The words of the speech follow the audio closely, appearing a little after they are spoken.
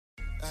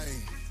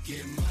Hey,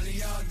 get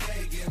money all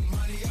day, get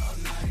money all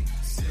night.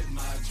 Sip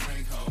my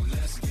drink, ho,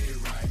 let's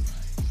get right.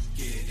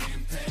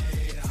 Getting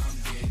paid, I'm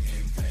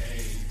getting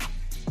paid.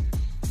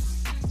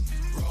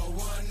 Roll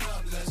one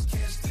up, let's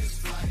catch this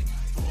flight.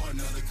 Pour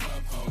another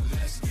cup, ho,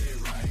 let's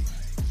get right.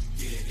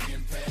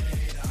 Getting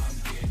paid, I'm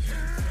getting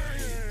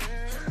paid.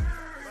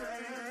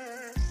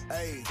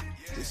 Hey,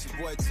 this your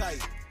boy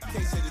Tight.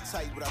 Can't say the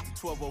Tight without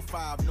the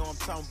 1205. Know I'm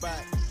talking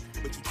about.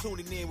 But you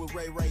tuning in with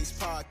Ray Ray's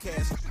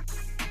podcast.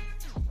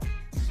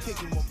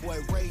 Kicking my boy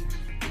Ray,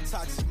 the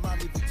toxic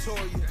mommy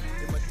Victoria,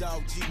 and my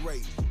dog G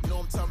Ray. You know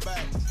what I'm talking about?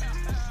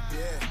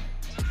 Yeah.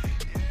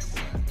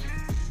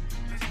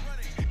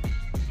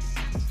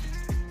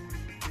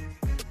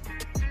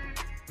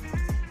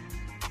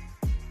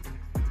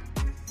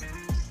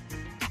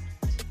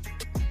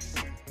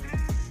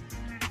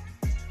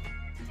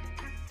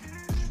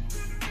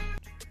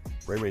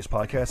 Ray Ray's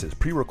podcast is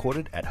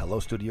pre-recorded at Hello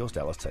Studios,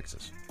 Dallas,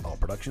 Texas. All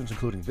productions,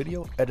 including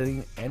video,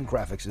 editing, and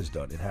graphics, is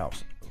done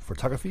in-house.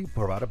 Photography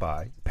provided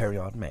by Perry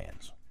on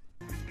Mans.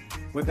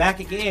 We're back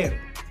again.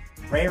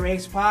 Ray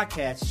Ray's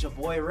podcast. It's your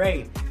boy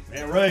Ray.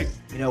 Man, Ray.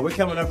 You know, we're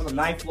coming up from the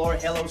 9th floor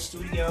Hello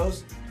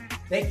Studios.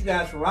 Thank you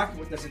guys for rocking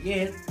with us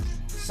again.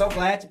 So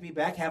glad to be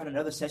back having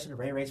another session of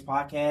Ray Ray's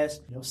podcast.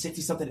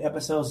 60-something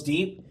episodes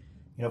deep.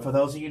 For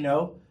those of you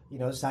know,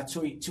 it's our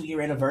two-year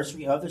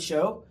anniversary of the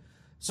show.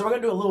 So we're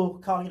going to do a little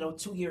called,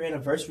 2-year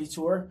anniversary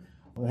tour.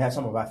 We're going to have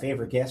some of our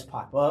favorite guests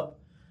pop up.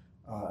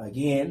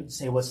 Again,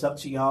 say what's up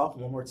to y'all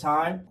one more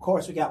time. Of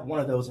course, we got one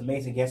of those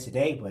amazing guests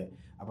today, but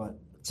I'm going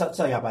to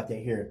tell y'all about that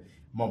here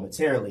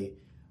momentarily.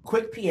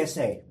 Quick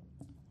PSA.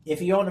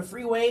 If you're on the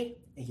freeway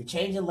and you're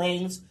changing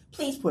lanes,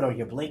 please put on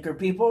your blinker,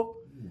 people.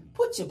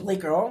 Put your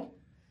blinker on.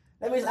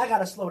 That means I got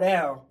to slow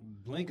down.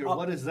 Blinker,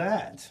 what is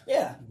that?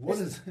 Yeah.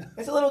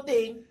 It's a little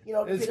thing,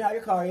 depending on how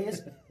your car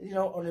is.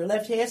 On your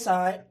left-hand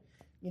side,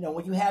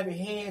 when you have your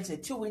hands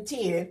at 2 and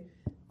 10,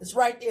 it's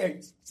right there.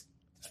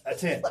 At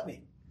 10. Flip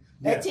it.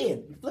 At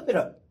 10. You flip it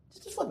up.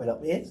 Just flip it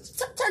up, man. Just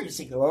turn your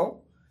signal on.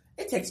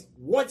 It takes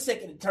 1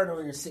 second to turn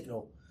on your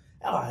signal.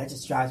 Oh, that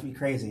just drives me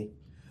crazy.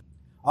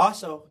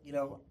 Also,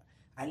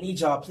 I need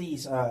y'all,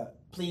 please, send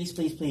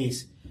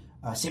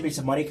me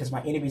some money because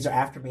my enemies are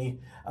after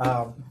me.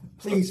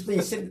 Please,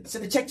 send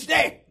a check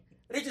today.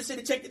 I need you to send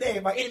a check today.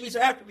 My enemies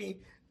are after me.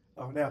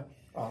 Oh, no.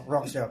 Oh,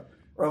 wrong show.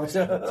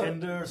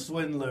 Tender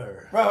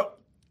swindler. Bro,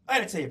 I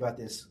got to tell you about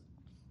this.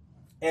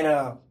 And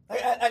I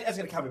was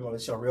going to comment on the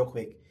show real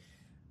quick.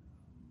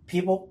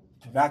 People,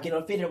 do not get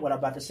offended at what I'm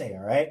about to say,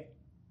 all right?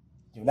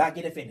 Do not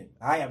get offended.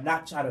 I am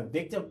not trying to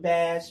victim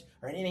bash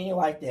or anything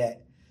like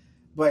that.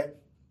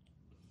 But,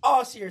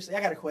 all seriously,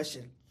 I got a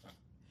question.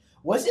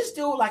 Was this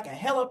dude like a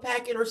hella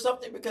packet or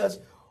something? Because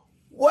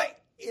what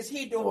is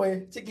he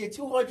doing to get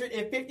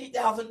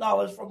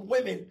 $250,000 from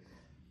women?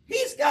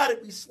 He's got to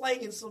be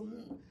slanging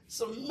some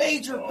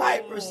major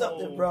pipe or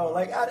something, bro.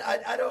 Like,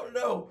 I don't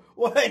know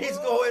what is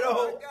going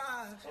on.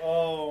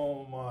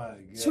 Oh, my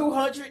God.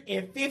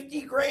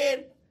 250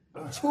 grand?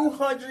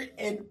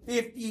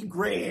 250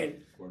 grand.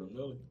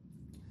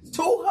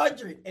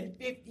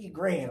 250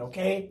 grand,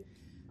 okay?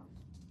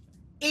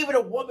 Even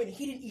a woman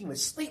he didn't even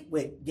sleep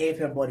with gave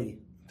him money.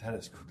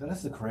 That's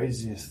the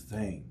craziest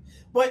thing.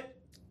 But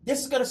this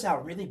is going to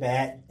sound really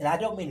bad, and I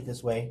don't mean it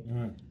this way.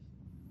 Mm.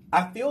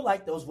 I feel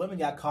like those women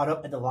got caught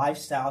up in the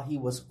lifestyle he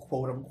was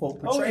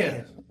quote-unquote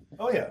portraying.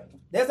 Oh, yeah.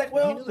 They're like,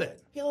 well, he knew that.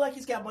 He look like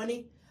he's got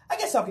money. I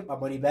guess I'll get my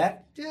money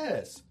back.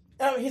 Yes.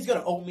 He's going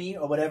to owe me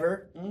or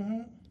whatever.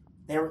 Mm-hmm.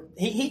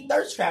 He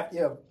thirst-trapped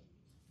them.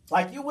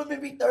 Like, you women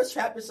be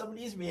thirst-trapping some of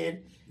these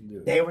men.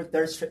 They were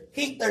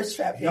he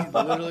thirst-trapped He y'all.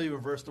 literally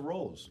reversed the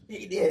roles.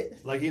 He did.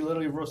 Like, he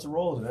literally reversed the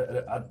roles.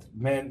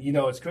 Man,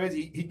 it's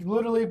crazy. He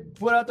literally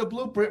put out the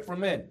blueprint for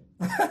men.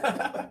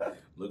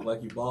 Look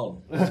like you're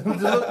balling.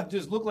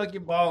 Just look like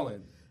you're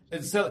balling.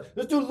 And so,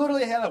 this dude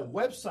literally had a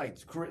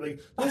website.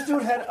 This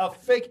dude had a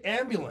fake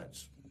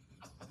ambulance.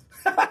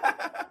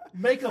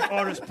 Makeup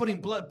artist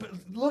putting blood.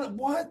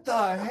 What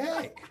the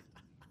heck?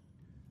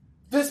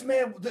 This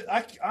man,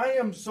 I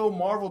am so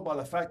marveled by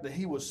the fact that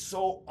he was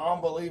so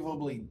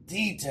unbelievably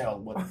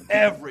detailed with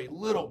every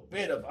little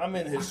bit of. I'm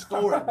in his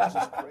story. This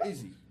is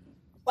crazy.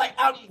 Like,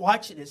 I'm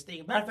watching this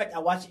thing. Matter of fact, I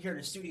watched it here in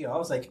the studio. I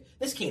was like,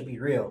 this can't be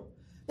real.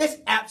 This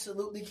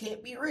absolutely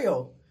can't be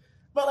real.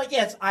 But, like,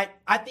 yes, I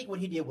think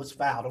what he did was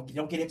foul.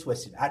 Don't get it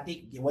twisted. I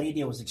think what he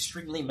did was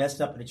extremely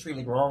messed up and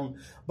extremely wrong.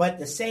 But at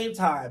the same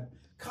time,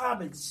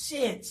 common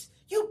sense.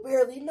 You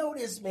barely know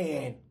this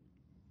man.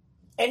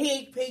 And he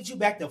ain't paid you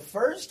back the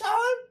first time?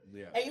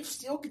 Yeah. And you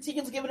still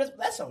continue to give it us?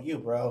 That's on you,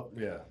 bro.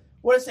 Yeah.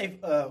 What did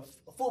it say?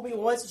 Fool me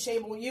once,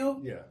 shame on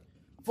you? Yeah.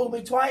 Fool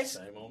me twice?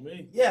 Shame on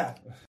me. Yeah.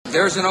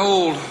 There's an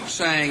old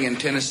saying in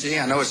Tennessee,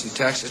 I know it's in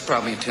Texas,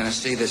 probably in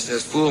Tennessee, that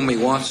says, fool me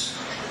once,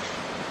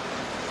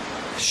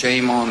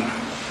 shame on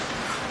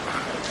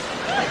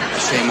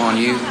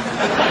you.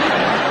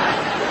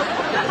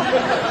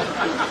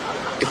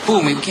 If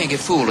fool me, we can't get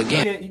fooled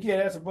again. You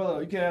can't ask a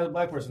brother, you can't ask a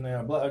black person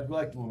now, a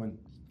black woman.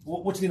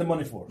 What you need the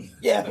money for?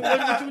 Yeah.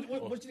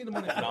 What you need the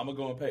money for? No, I'm gonna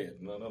go and pay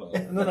it. No. No.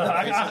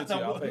 I'll send it to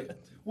you. I'll pay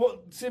it.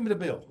 Well, send me the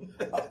bill.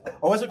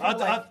 Or was it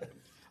people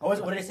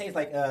what they say is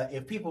like,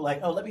 if people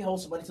like, oh, let me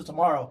hold some money till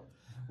tomorrow.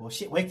 Well,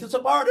 shit, wait till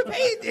tomorrow to pay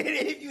it. Then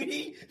if you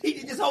need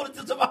to just hold it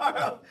till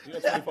tomorrow. You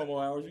got 24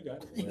 more hours. You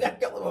got it. You got a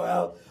couple more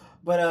hours.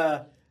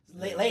 But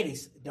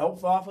ladies,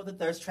 don't fall for the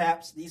thirst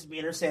traps these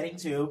men are setting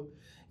too.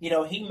 You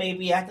know, he may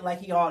be acting like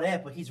he all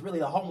that, but he's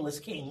really a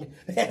homeless king.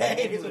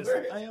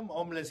 I am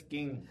homeless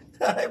king.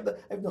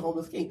 I'm the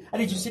homeless king. I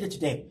need you to sit it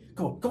today.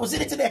 Come on,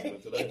 sit it today.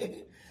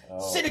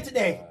 Sit it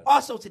today. God.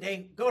 Also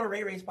today, go to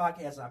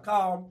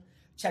RayRacePodcast.com.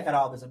 Check out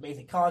all this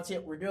amazing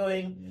content we're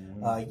doing.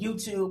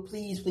 YouTube,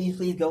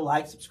 please go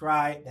like,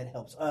 subscribe. That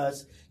helps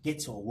us get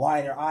to a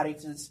wider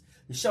audiences.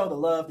 To show the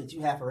love that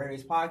you have for Ray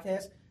Race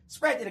Podcast,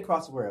 spread it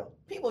across the world.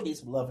 People need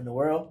some love in the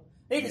world.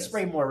 They need to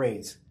spray more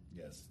rays.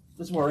 Yes.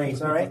 Just more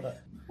rays, all right?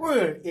 We're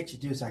going to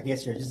introduce our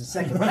guest here in just a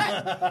second. But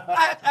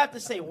I have to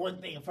say one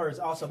thing first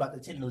also about the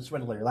Tinder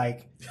Swindler.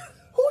 Like,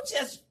 who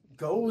just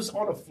goes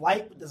on a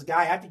flight with this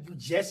guy after you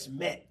just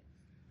met?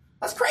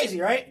 That's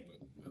crazy, right?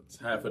 It's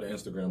half of the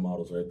Instagram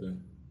models right there.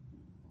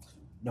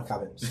 No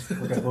comments. We're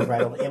going to move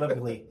right on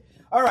amicably.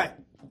 All right.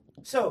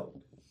 So,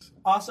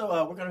 also,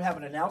 we're going to have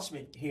an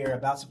announcement here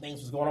about some things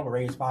that's going on with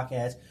Ray's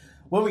Podcast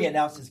when we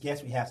announce this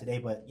guest we have today.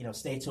 But,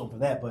 stay tuned for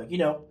that. But,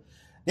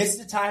 this is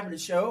the time of the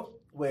show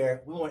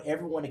where we want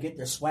everyone to get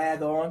their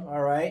swag on,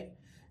 all right?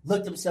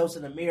 Look themselves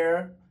in the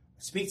mirror,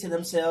 speak to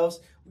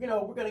themselves. We're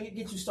going to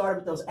get you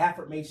started with those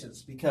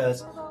affirmations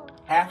because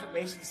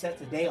affirmations set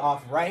the day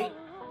off right.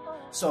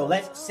 So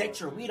let's set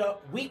your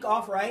week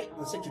off right.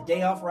 Let's set your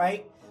day off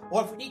right.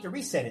 Or if we need to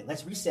reset it,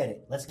 let's reset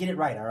it. Let's get it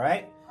right, all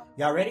right?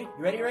 Y'all ready? You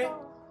ready, Ray?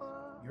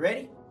 You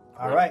ready?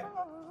 All right.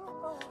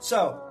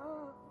 So,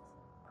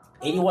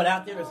 anyone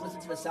out there that's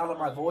listening to the sound of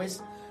my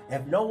voice,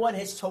 if no one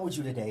has told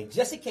you today,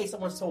 just in case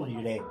someone's told you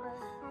today,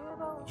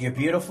 you're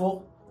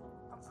beautiful,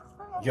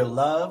 you're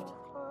loved,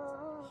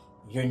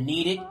 you're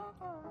needed,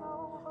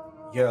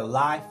 you're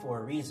alive for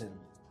a reason,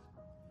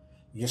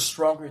 you're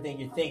stronger than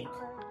you think,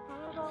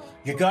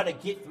 you're going to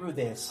get through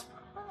this,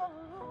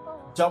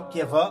 don't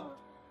give up,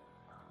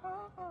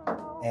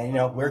 and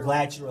we're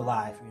glad you're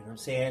alive, you know what I'm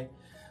saying?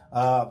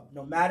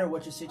 No matter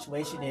what your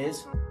situation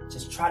is,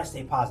 just try to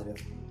stay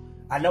positive.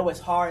 I know it's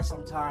hard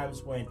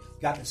sometimes when you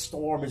got the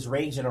storm is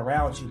raging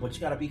around you, but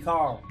you got to be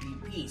calm,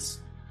 be peace.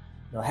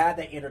 Have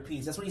that inner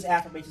peace. That's where these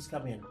affirmations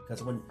come in.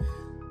 Because when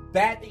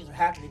bad things are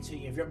happening to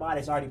you, if your mind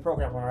is already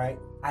programmed, all right,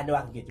 I know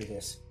I can get through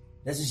this.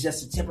 This is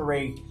just a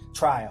temporary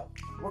trial.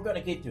 We're going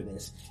to get through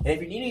this. And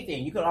if you need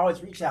anything, you can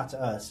always reach out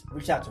to us.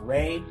 Reach out to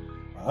Ray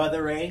or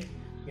other Ray.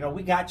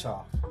 We got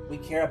y'all. We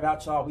care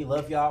about y'all. We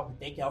love y'all. We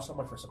thank y'all so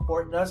much for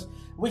supporting us.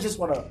 We just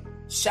want to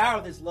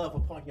shower this love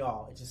upon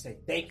y'all and just say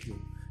thank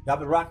you. Y'all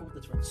been rocking with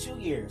us for 2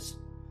 years.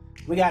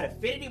 We got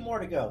infinity more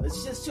to go. This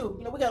is just 2.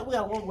 We got a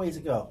long ways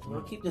to go. We're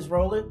going to keep this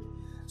rolling.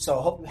 So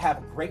I hope you have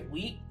a great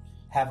week.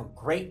 Have a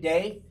great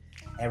day.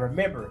 And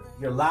remember,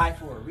 you're live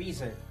for a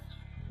reason.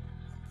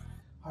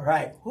 All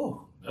right.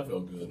 Whew. That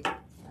felt good.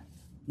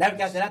 Now we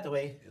got that out the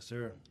way. Yes,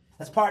 sir.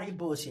 That's part of your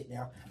bullshit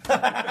now.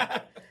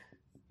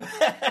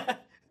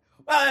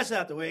 Well, that's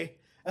out the way.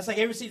 That's like,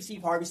 ever seen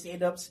Steve Harvey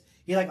stand-ups?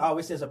 He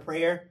always says a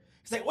prayer.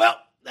 He's like, well,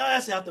 no,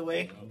 that's out the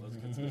way.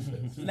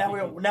 Now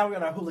we're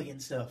on our hooligan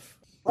stuff.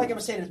 Like I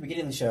was saying at the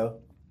beginning of the show,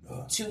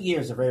 2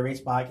 years of Ray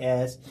Race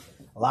Podcast,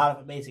 a lot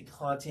of amazing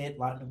content, a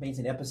lot of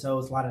amazing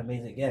episodes, a lot of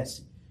amazing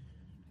guests.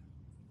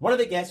 One of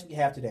the guests we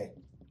have today,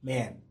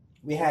 man,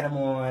 we had him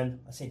on,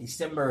 let's say,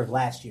 December of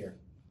last year.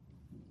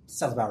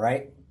 Sounds about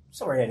right.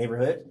 Somewhere in that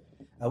neighborhood.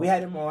 We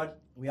had him on.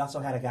 We also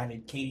had a guy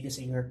named Katie the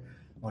singer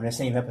on that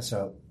same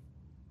episode.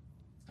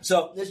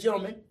 So this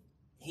gentleman,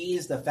 he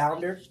is the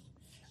founder,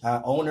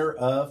 owner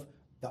of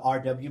the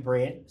RW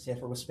brand, stands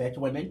for Respect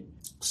Women.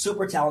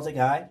 Super talented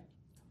guy.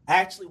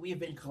 Actually, we've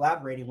been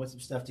collaborating with some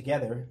stuff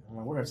together.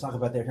 We're going to talk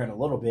about that here in a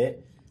little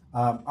bit.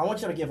 I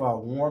want you to give a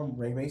warm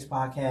Ray Race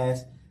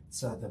Podcast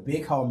to the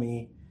big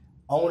homie,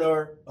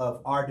 owner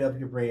of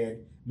RW brand,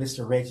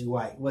 Mr. Reggie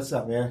White. What's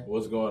up, man?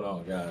 What's going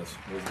on, guys?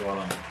 What's going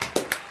on?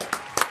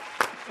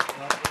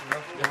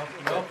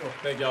 Welcome.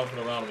 Thank y'all for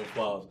the round of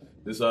applause.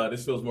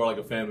 This feels more like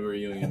a family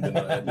reunion than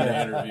an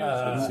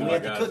interview. We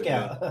had the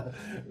cookout.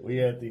 We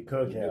had the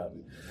cookout.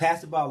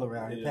 Pass the ball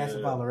around. Yeah. Pass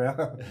the ball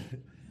around.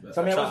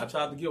 So, I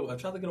tried to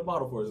get a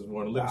bottle for us this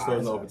morning. The liquor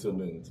store's open till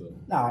noon. So.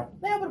 Nah,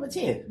 they open at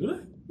 10. Do they?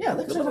 Yeah,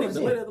 liquor store's open at The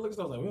 10. lady at the liquor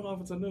store was like, we don't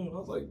open till noon. I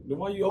was like, then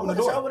why you open the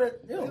They door?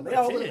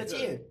 open at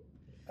 10.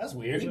 That's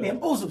weird. He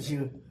bamboozled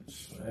you.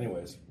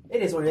 Anyways.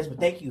 It is what it is, but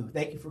thank you.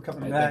 Thank you for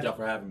coming Hey, back. thank y'all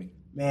for having me.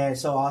 Man,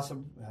 so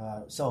awesome.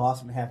 So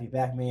awesome to have you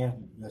back,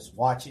 man. Just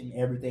watching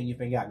everything you've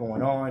been got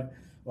going on,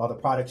 all the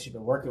products you've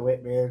been working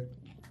with, man.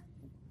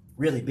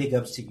 Really big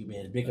ups to you,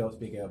 man. Big ups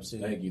to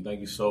you. Thank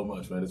you so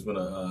much, man. It's been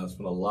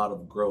a lot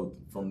of growth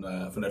from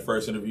that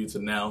first interview to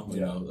now.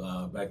 You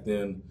know, back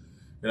then,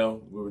 we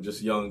were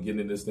just young,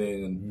 getting in this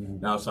thing,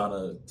 and now trying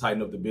to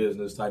tighten up the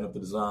business, tighten up the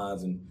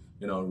designs, and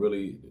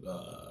really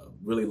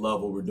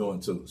love what we're doing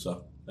too.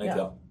 So thank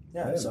y'all.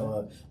 Yeah.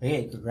 So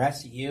again,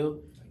 congrats to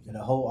you. and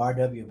the whole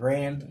RW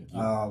brand.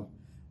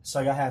 So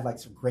y'all had like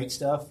some great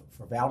stuff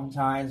for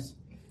Valentine's.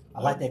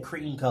 I like that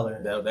cream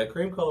color. That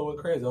cream color went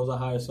crazy. That was our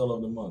highest seller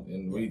of the month,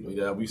 and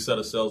we set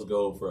a sales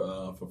goal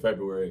for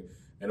February,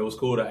 and it was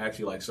cool to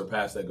actually like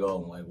surpass that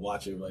goal and like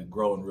watch it like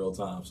grow in real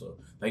time. So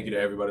thank you to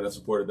everybody that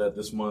supported that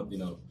this month. You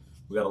know,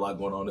 we got a lot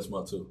going on this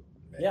month too.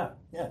 Yeah.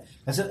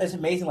 It's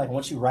amazing. Like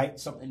once you write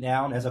something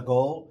down as a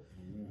goal,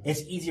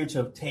 it's easier to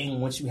obtain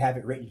once you have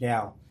it written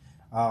down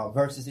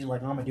versus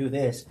like, I'm gonna do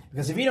this,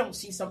 because if you don't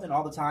see something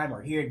all the time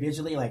or hear it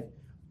visually, like.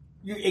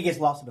 It gets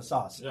lost in the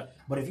sauce. Yeah.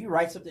 But if you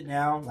write something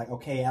down, like,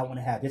 okay, I want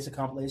to have this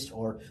accomplished,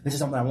 or this is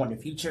something I want in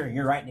the future, and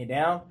you're writing it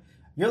down,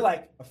 you're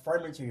like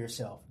affirming to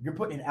yourself. You're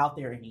putting it out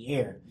there in the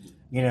air,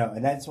 you know,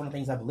 and that's one of the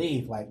things I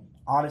believe. Like,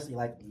 honestly,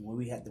 like when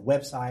we had the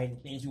website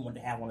and things we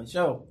wanted to have on the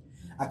show,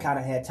 I kind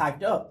of had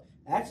typed up.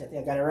 Actually, I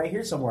think I got it right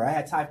here somewhere. I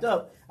had typed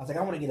up. I was like,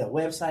 I want to get a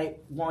website,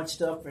 launch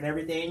stuff and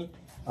everything.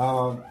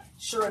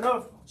 Sure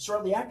enough,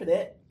 shortly after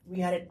that, we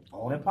had it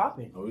on and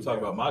popping. We talk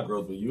about my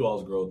growth, but you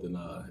all's growth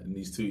in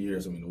these 2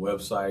 years. I mean, the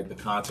website, the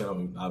content. I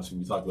mean, obviously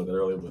we talked about that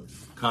earlier, but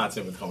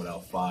content was coming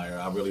out fire.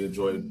 I really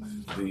enjoyed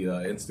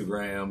the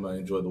Instagram. I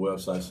enjoyed the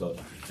website. So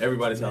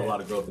everybody's had a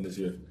lot of growth in this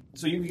year.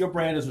 So your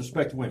brand is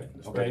Respect Women.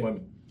 Respect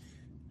Women.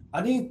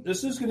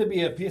 This is going to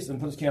be a PSA, and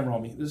put this camera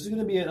on me. This is going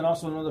to be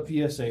also another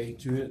PSA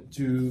to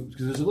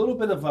because there's a little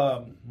bit of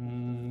a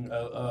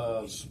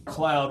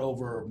cloud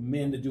over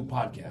men that do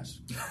podcasts.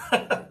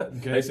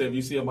 Okay? They say if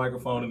you see a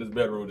microphone in his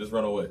bedroom, just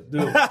run away.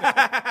 Dude.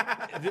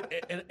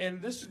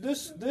 and this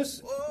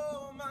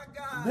oh my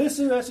God. This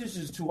message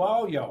is to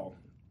all y'all.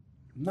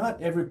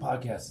 Not every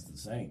podcast is the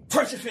same.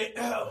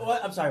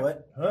 What? I'm sorry,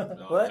 what? Huh?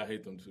 No, what? I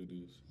hate them two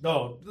dudes.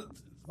 No.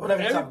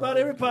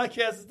 Every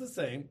podcast is the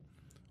same.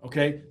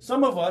 Okay,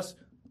 some of us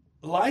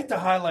like to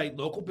highlight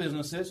local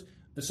businesses,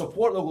 to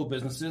support local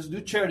businesses,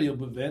 do charity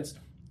events,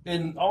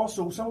 and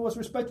also some of us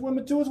respect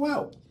women too as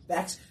well.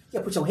 Facts. Yeah,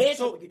 put your hands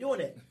up when you're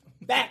doing it.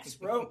 Facts,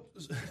 bro.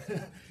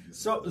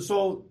 So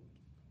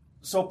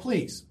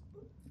please,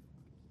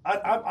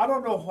 I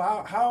don't know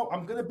how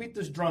I'm gonna beat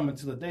this drum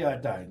until the day I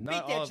die.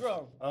 Beat that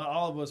drum.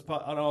 All of us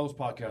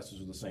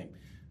podcasters are the same.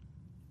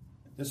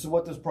 This is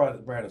what this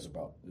brand is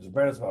about. This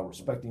brand is about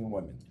respecting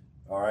women.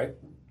 All right,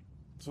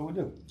 so we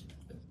do.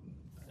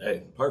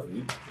 Hey,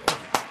 perfect.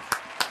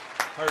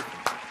 Perfect.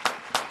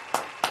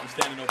 You're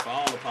standing up for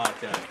all the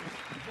podcasters.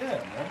 Yeah,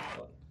 man.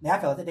 Now I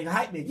feel like that nigga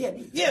hype me.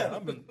 Yeah.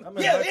 I've been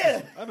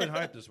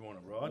hyped this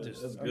morning, bro.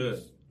 That's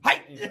good.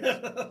 Hype.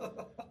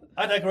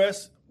 I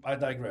digress.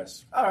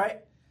 All right.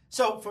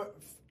 So for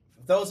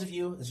those of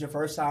you, it's your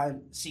first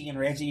time seeing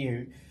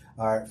Reggie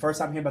or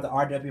first time hearing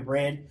about the RW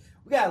brand,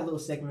 we got a little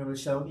segment of the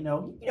show. You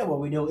know what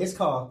we do. It's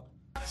called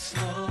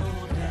Slow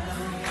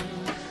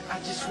Down. I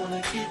just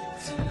want to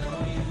get to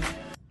know you.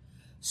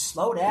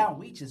 Slow down.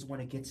 We just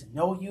want to get to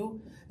know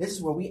you. This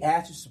is where we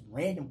ask you some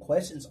random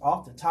questions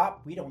off the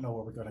top. We don't know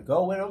where we're going to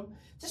go with them.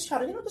 Just try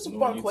to, just some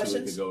fun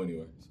questions. We could go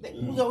anywhere. We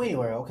can go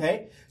anywhere,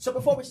 okay? So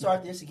before we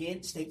start this,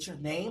 again, state your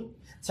name,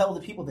 tell the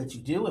people that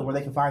you do, and where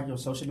they can find you on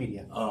social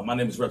media. My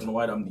name is Reginald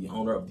White. I'm the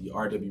owner of the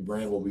RW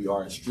brand, where we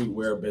are a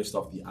streetwear based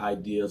off the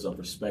ideas of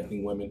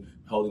respecting women,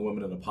 holding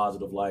women in a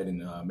positive light,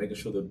 and making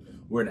sure that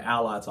we're an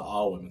ally to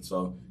all women.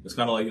 So it's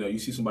kind of like, you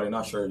see somebody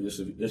not sure, it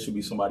should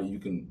be somebody you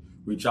can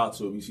reach out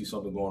to if you see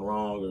something going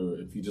wrong,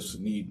 or if you just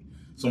need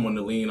someone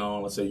to lean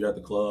on. Let's say you're at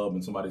the club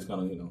and somebody's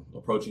kind of,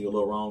 approaching you a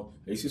little wrong.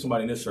 And you see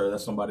somebody in this shirt,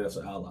 that's somebody that's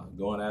an ally.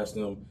 Go and ask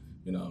them,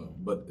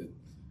 but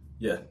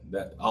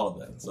all of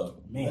that. So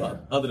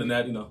other than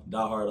that,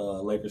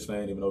 diehard Lakers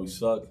fan, even though we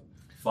suck.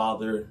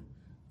 Father,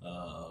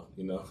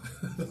 we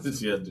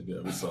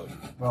suck.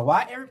 Bro,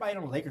 why everybody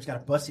on the Lakers got a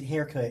busted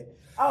haircut?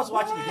 I was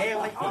watching the game,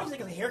 like, all these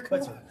niggas'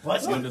 haircuts are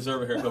busted. You don't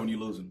deserve a haircut when you're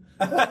losing.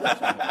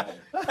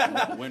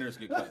 Winners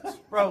get cuts.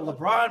 Bro,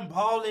 LeBron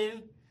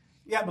balling.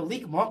 Yeah,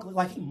 Malik Monk look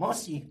like he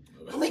musty.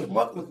 Malik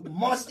Monk look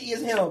musty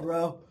as hell,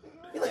 bro.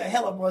 He look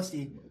hella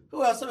musty.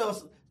 Who else?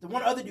 The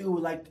one other dude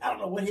was like, I don't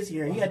know what his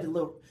hair. He had the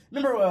little.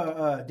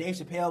 Remember Dave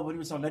Chappelle when he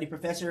was on Nutty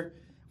Professor?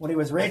 When he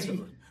was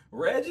Reggie?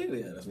 Reggie?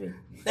 Yeah, that's me.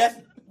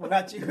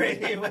 Not you,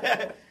 Reggie.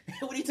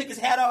 When he took his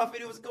hat off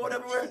and it was going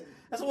everywhere.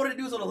 That's one of the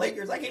dudes on the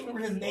Lakers. I can't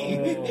remember his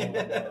name.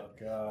 Oh,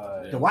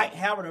 God. Dwight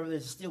Howard over there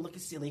is still looking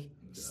silly.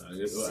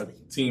 Our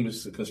team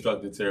is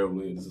constructed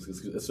terribly.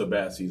 It's a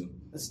bad season.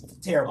 It's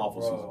terrible.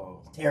 Awful season.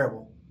 It's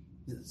terrible.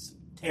 It's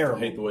terrible. I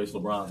hate the way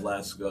LeBron's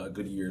last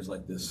good years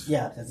like this.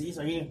 Yeah, because he's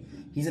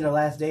in the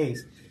last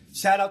days.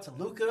 Shout out to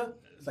Luka.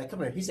 He's like, come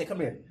here. He said, come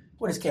here.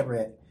 Where's his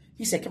camera at?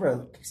 He said, come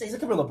here. He said,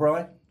 come here,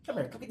 LeBron. Come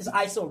here. Come get this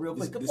ISO real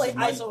quick. Come play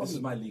ISO. This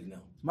is my league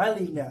now. My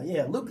league now.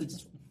 Yeah, Luka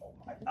just, oh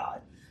my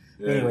God.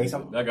 Yeah, anyways,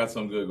 I got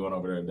something good going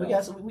over there.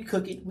 We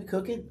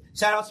cooking.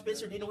 Shout out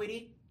Spencer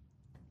Dinwiddie.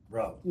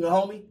 Bro. You a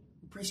homie.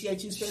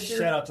 Appreciate you, Spencer.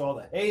 Shout out to all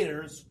the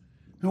haters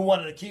who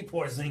wanted to keep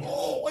Porzingis.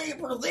 Oh, wait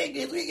for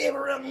Porzingis. We gave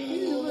her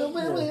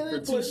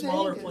For two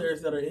smaller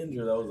players that are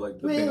injured, that was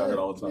like the thing I heard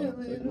all the time.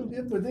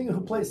 Porzingis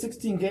who plays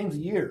 16 games a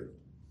year.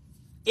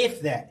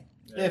 If that.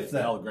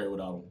 They all great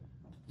without him.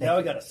 Now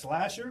we got a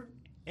slasher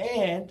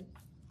and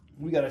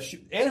We got to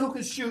shoot, and who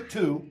can shoot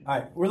too. All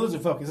right, we're losing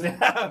focus. We're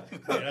about to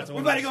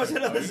go to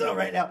another show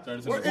right now. Turn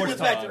this We're into this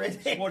is back to Reggie.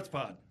 Sports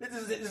pod.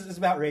 This is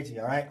about Reggie.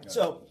 All right.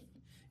 So,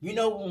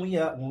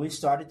 when we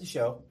started the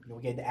show,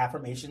 we gave the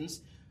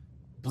affirmations.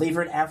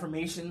 Believer in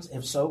affirmations?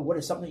 If so, what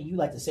is something you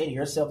like to say to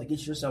yourself to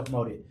get yourself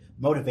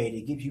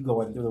motivated, get you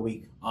going through the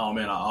week? Oh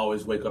man, I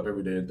always wake up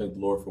every day and thank the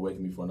Lord for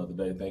waking me for another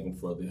day. Thank Him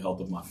for the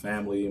health of my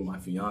family, my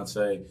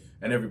fiance,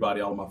 and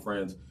everybody, all of my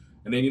friends.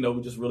 And then,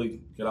 we just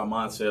really get our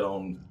mindset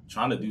on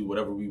trying to do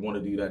whatever we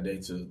want to do that day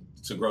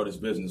to grow this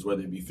business,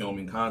 whether it be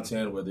filming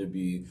content, whether it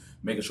be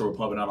making sure we're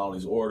pumping out all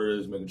these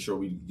orders, making sure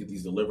we get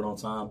these delivered on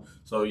time.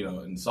 So,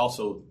 and it's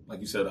also, like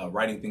you said,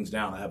 writing things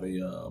down. I have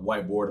a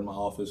whiteboard in my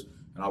office,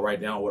 and I'll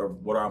write down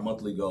what are our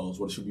monthly goals,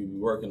 what should we be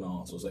working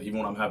on. So it's like, even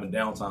when I'm having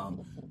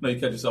downtime, you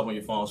catch yourself on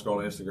your phone,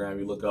 scrolling Instagram,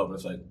 you look up, and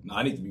it's like, no,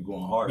 I need to be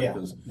going harder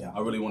because I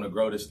really want to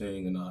grow this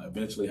thing and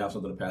eventually have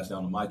something to pass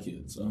down to my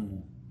kids.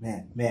 So.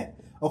 Man.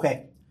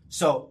 Okay.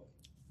 So,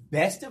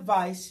 best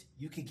advice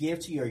you could give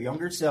to your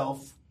younger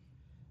self?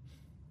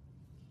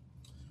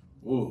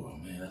 Ooh,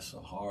 man, that's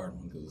a hard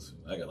one because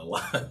I got a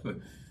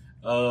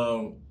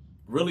lot.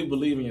 Really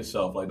believe in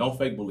yourself. Like, don't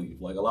fake believe.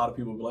 Like, a lot of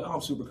people be like, oh,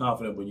 I'm super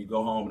confident, but you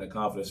go home and that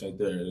confidence ain't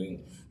there.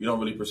 And you don't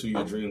really pursue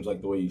your dreams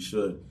like the way you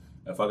should.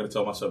 If I could have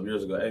told myself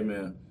years ago, hey,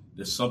 man,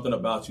 there's something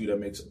about you that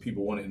makes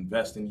people want to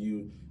invest in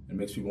you and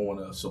makes people want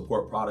to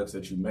support products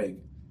that you make.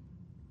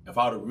 If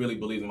I would have really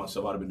believed in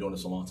myself, I'd have been doing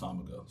this a long time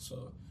ago.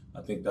 So I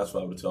think that's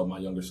what I would tell my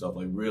younger self.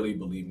 Like, really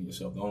believe in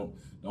yourself.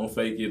 Don't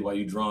fake it while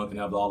you're drunk and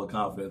have all the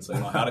confidence.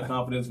 Like, have the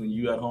confidence when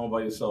you're at home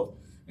by yourself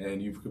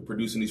and you're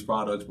producing these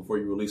products before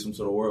you release them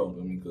to the world.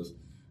 I mean, because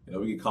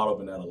we get caught up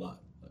in that a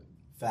lot.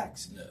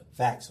 Facts. Yeah.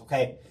 Facts.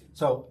 Okay.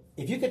 So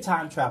if you could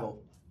time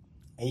travel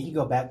and you can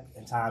go back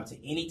in time to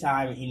any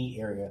time, any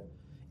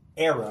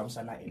era. I'm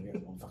sorry, not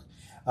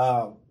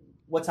era.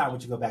 What time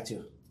would you go back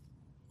to?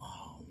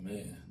 Oh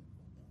man.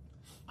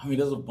 I mean,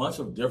 there's a bunch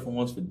of different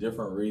ones for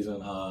different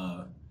reasons.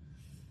 I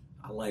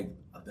like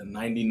the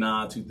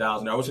 99,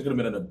 2000. I wish I could have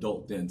been an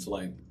adult then. So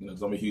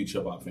because I'm a huge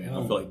hip hop fan.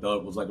 I feel like that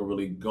was like a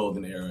really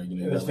golden era.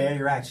 It was very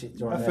ratchet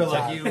during I feel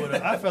like you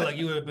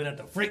would have been at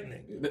the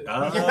Freaknik.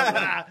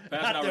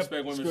 Passing out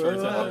respect women's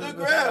shirts. Scrub the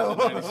grill.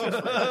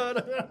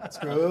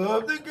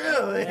 Scrub the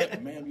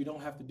grill. Man, you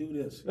don't have to do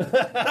this.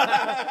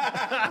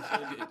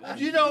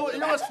 You know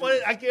what's funny?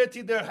 I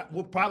guarantee there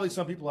were probably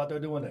some people out there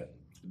doing that.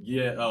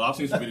 Yeah, I've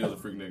seen some videos of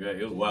Freaknik.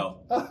 It was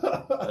wild.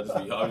 I just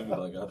be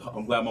like,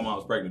 I'm glad my mom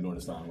was pregnant during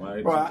this time,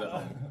 right?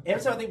 Bro,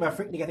 every time I think about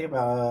Freaknik, I think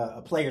about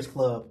a Players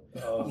Club.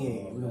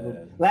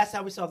 Last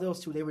time we saw those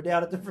two, they were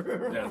down at the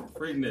Freaknik. Yeah.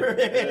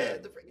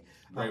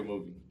 Great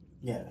movie.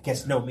 Yeah, I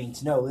guess no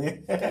means no.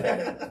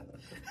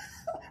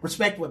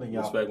 Respect women,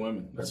 y'all. Respect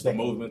women. That's the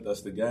movement.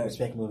 That's the game.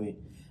 Respect movie.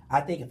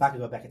 I think if I could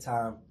go back in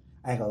time,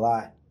 I ain't gonna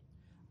lie,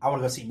 I want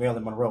to go see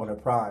Marilyn Monroe in her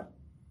prime.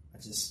 I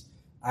just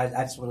want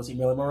to go see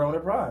Marilyn Monroe in her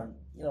prime.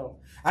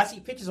 I see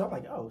pictures. I'm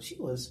like, oh, she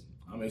was.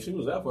 I mean, she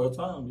was there for her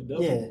time.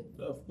 Definitely.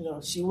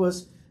 She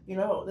was.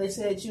 They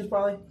said she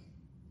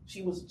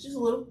was just a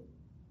little.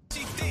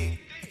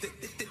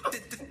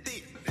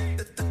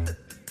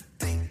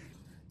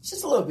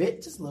 Just a little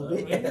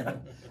bit. Yeah.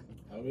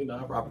 I mean,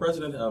 our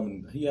president,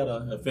 he had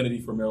an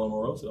affinity for Marilyn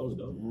Monroe, so that was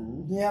dope.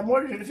 Yeah,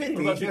 more than an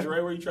affinity. What about you, Dre?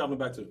 Where are you traveling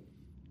back to?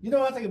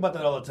 I think about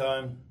that all the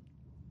time.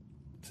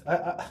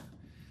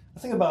 I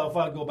think about if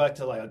I go back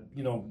to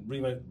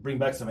bring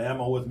back some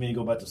ammo with me,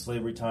 go back to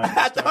slavery time.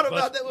 I thought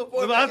about that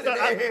before. But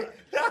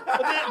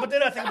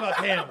then I think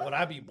about, damn, would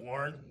I be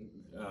born?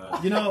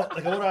 Would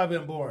I have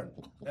been born?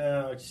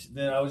 Then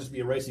I would just be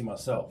erasing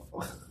myself.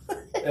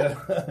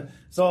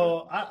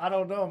 So I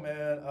don't know,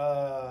 man.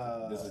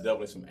 This is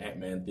definitely some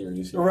Ant-Man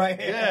theories here. Right?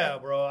 Yeah,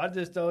 bro. I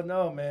just don't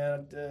know,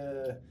 man.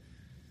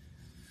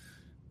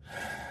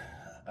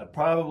 I'd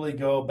probably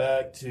go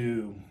back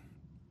to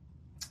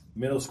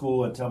middle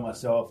school and tell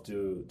myself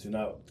to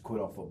not quit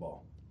on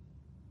football.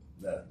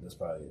 That's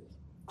probably it.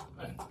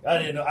 I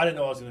didn't know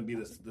I was going to be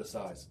this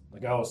size.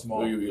 Like, I was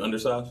small. Were you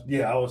undersized?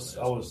 Yeah, I was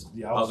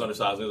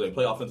undersized. They was like,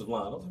 play offensive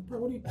line. I was like, bro,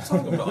 what are you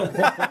talking about?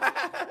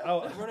 I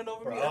was running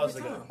over me. I was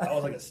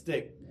like a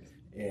stick,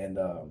 and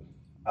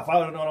if I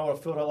would have known I would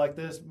have filled out like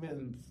this,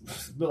 man,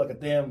 built like a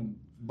damn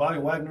Bobby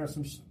Wagner or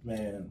some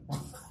man.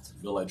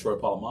 Built like Troy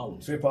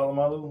Polamalu. Troy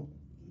Polamalu.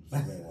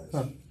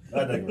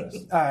 I digress.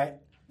 All right.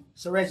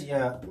 So, Reggie,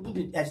 we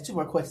can ask you two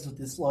more questions with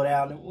this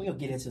slowdown, and we'll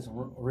get into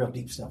some real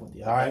deep stuff with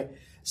you, all right?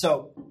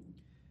 So,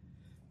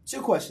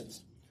 two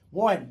questions.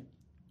 One,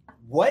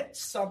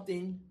 what's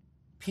something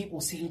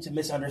people seem to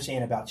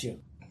misunderstand about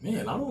you?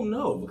 Man, I don't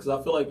know, because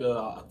I feel like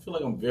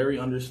I'm very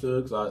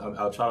understood, because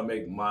I try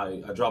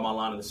to I draw my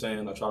line in the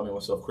sand, I try to make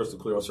myself crystal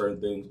clear on certain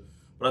things,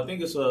 but I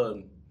think it's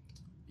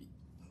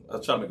I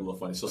try to make it a little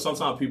funny. So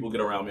sometimes people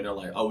get around me and they're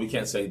like, oh, we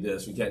can't say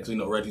this. We can't,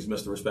 because, Reggie's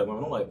Mr. Respect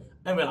Women. I'm like,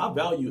 hey, man, I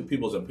value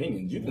people's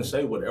opinions. You can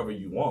say whatever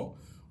you want.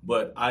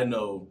 But I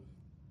know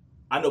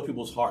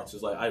people's hearts.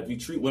 It's like, if you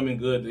treat women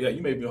good, yeah,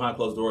 you may be behind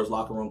closed doors,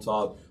 locker room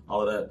talk,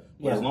 all of that.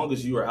 But as long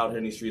as you are out here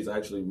in these streets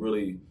actually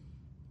really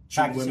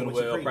treating Practicing women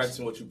what you well, preach.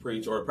 practicing what you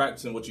preach, or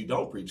practicing what you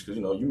don't preach. Because,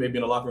 you may be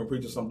in the locker room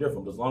preaching something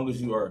different. But as long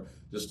as you are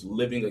just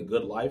living a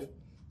good life,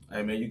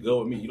 hey, man, you go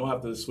with me. You don't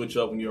have to switch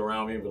up when you're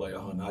around me and be like,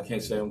 oh, no, I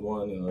can't say I'm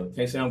going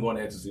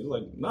to ecstasy. It's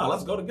like, nah,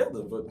 let's go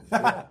together. But,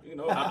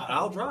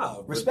 I'll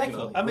drive.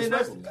 Respectfully. I mean,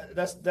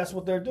 respectfully. that's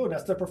what they're doing.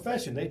 That's their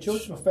profession. They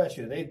chose a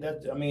profession.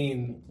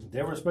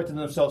 They're respecting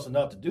themselves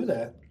enough to do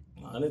that.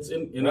 And it's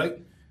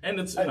Right. And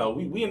it's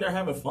we in there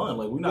having fun.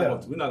 Like we're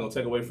not going to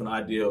take away from the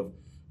idea of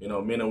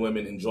men and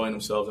women enjoying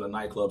themselves in a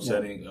nightclub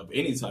setting of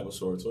any type of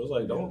sort. So it's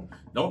like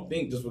don't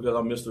think just because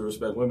I'm Mr.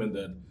 Respect Women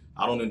that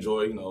I don't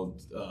enjoy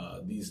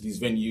these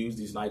venues,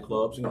 these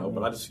nightclubs.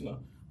 But I just I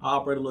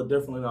operate a little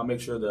differently, and I make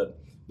sure that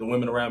the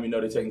women around me know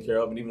they're taken care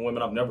of, and even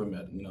women I've never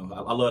met.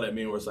 I love that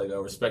meme where it's like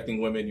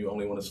respecting women you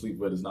only want to sleep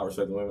with is not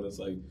respecting women. It's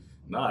like,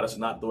 nah, that's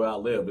not the way I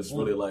live. It's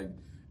really like,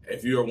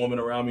 if you're a woman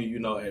around me, hey,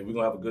 we're going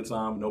to have a good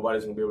time.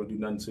 Nobody's going to be able to do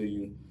nothing to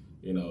you.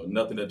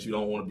 Nothing that you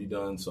don't want to be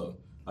done. So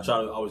I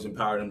try to always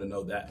empower them to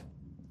know that.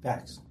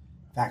 Facts.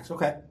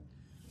 Okay.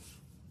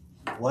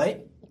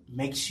 What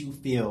makes you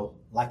feel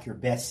like your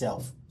best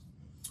self?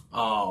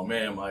 Oh,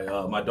 man,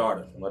 my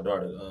daughter.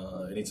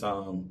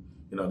 Anytime,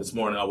 this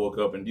morning I woke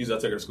up, and usually I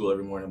take her to school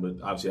every morning,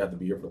 but obviously I have to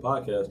be here for the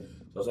podcast.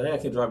 So I was like, hey, I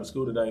can't drive to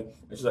school today.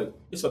 And she's like,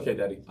 it's okay,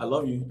 Daddy. I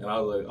love you. And I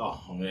was like,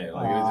 oh, man.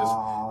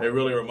 It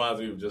really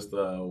reminds me of just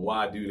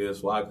why I do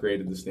this, why I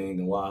created this thing,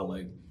 and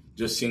why,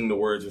 just seeing the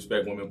words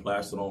respect women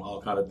plastered on all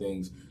kind of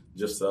things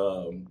just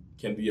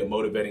can be a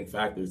motivating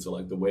factor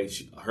to, the way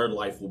her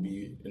life will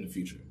be in the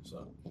future.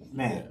 So,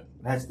 man,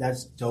 yeah.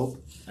 That's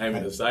dope. I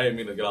didn't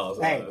mean to get all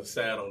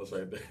sad on this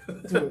right there.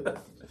 Dude,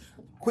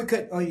 quick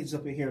cut onions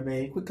up in here,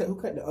 man. Who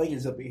cut the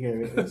onions up in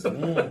here? So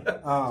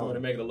they're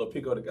making a little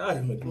pico de gallo.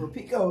 A little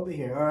pico up in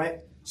here, all right?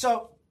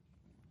 So,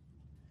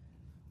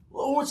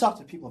 we'll talk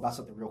to people about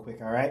something real quick,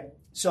 all right?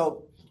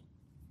 So,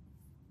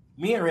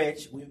 me and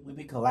Rich, we've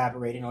been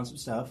collaborating on some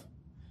stuff.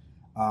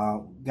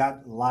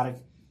 Got a lot of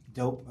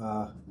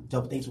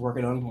dope things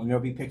working on.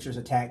 There'll be pictures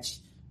attached,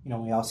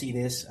 when y'all see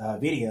this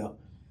video.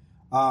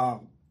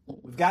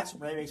 We've got some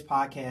Ray Ray's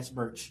podcast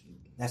merch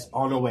that's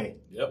on the way.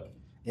 Yep.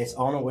 It's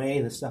on the way.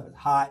 The stuff is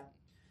hot.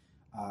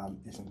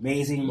 It's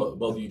amazing.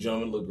 Both of you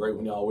gentlemen look great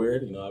when y'all wear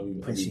it. I'd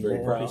be very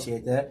proud.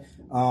 Appreciate that.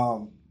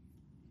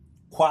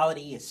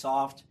 Quality is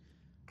soft.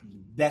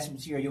 Best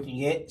material you can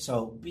get.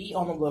 So be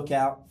on the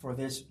lookout for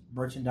this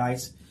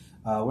merchandise.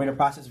 We're in the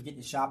process of getting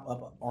the shop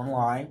up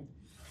online.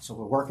 So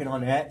we're working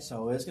on that.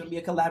 So it's going to be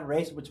a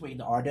collaboration between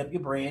the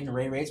RW brand and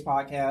Ray Ray's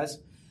podcast.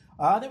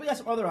 Then we got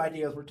some other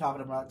ideas we're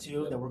talking about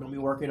too that we're going to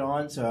be working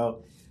on.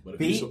 So, but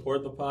if you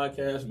support the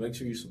podcast, make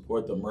sure you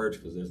support the merch,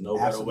 because there's no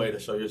better way to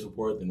show your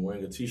support than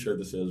wearing a T-shirt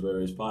that says Ray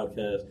Ray's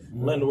podcast.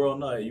 Letting the world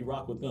know you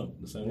rock with them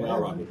the same way I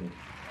rock with them.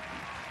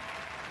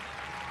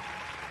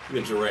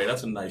 Look at your Ray.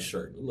 That's a nice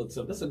shirt.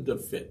 That's a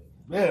good fit.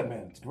 Yeah,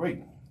 man, it's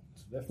great.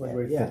 It's definitely a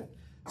great fit.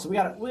 So we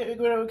got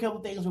a couple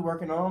things we're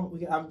working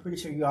on. I'm pretty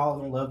sure you all are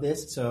gonna love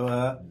this.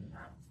 So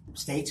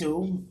stay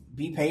tuned.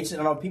 Be patient.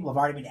 I know people have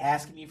already been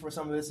asking me for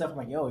some of this stuff. I'm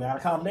like, yo, you gotta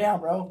calm down,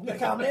 bro. You gotta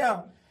calm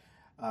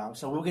down.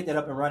 So we'll get that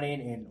up and running,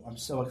 and I'm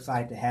so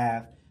excited to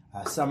have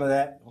some of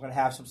that. We're gonna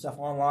have some stuff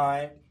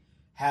online,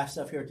 have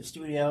stuff here at the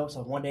studio.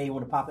 So one day you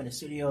want to pop in the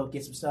studio,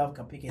 get some stuff,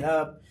 come pick it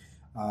up.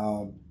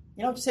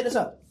 Just hit us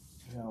up.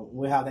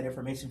 We'll have that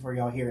information for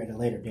y'all here at a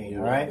later date.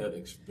 All right.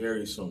 That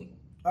very soon.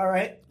 All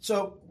right.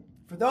 So,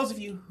 for those of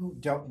you who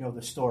don't know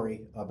the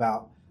story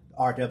about the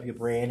RW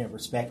brand and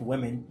Respect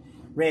Women,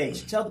 Reg,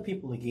 tell the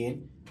people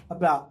again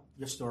about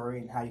your story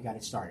and how you got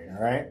it started,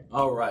 all right?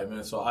 All right,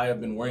 man. So I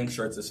have been wearing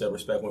shirts that said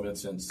Respect Women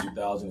since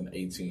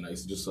 2018. I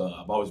used to just,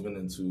 I've always been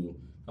into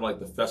kind of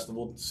the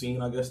festival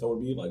scene, I guess that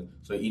would be,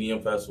 so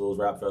EDM festivals,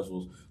 rap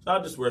festivals. So I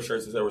just wear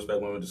shirts that say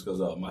Respect Women just because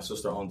my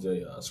sister owns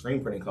a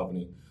screen printing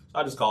company. So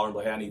I just call her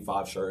and hey, I need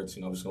 5 shirts.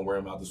 I'm just going to wear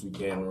them out this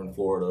weekend. We're in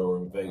Florida or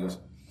in Vegas.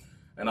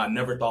 And I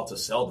never thought to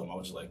sell them. I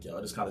was just like, yo,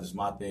 it's kind of just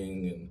my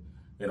thing.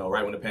 And,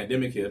 right when the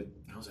pandemic hit,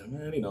 I was like,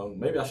 man,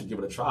 maybe I should give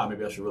it a try.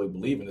 Maybe I should really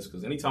believe in this.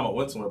 Because anytime I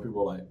went somewhere,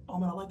 people were like, oh,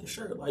 man, I like your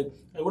shirt. Hey,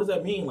 what does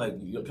that mean?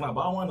 Can I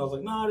buy one? I was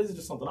like, nah, this is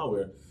just something I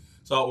wear.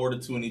 So I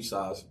ordered 2 in each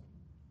size.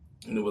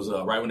 And it was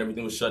right when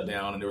everything was shut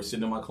down. And they were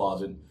sitting in my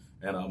closet.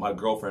 And my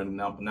girlfriend,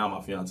 now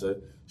my fiance,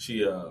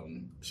 she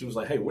was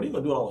like, hey, what are you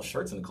going to do with all the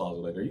shirts in the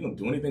closet? Are you going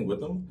to do anything with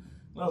them?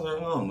 And I was like, I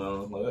don't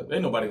know.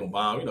 Ain't nobody going to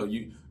buy them.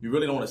 You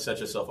really don't want to set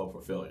yourself up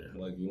for failure.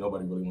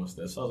 Nobody really wants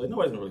that. So I was like,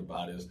 nobody's going to really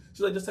buy this. She's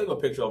like, just take a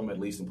picture of them at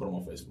least and put them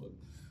on Facebook.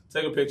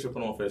 Take a picture,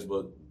 put them on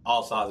Facebook.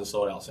 All sizes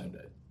sold out same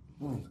day.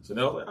 So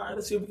then I was like, all right,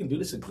 let's see if we can do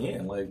this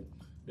again.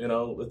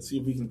 Let's see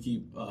if we can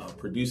keep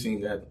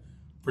producing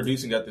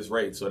at this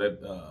rate. So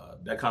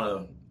that kind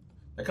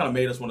of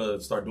made us want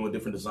to start doing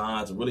different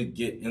designs and really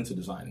get into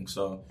designing.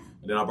 So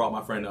and then I brought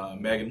my friend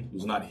Megan,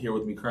 who's not here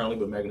with me currently,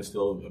 but Megan is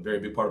still a very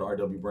big part of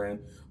the RW brand.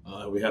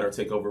 We had her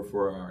take over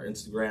for our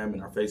Instagram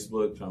and our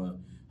Facebook,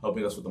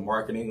 helping us with the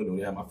marketing. And then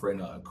we had my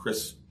friend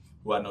Chris,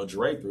 who I know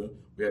Jeray through.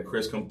 We had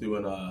Chris come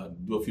through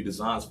and do a few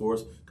designs for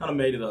us. Kind of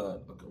made it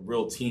a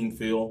real team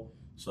feel.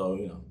 So,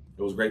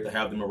 it was great to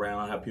have them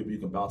around, have people you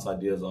can bounce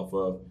ideas off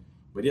of.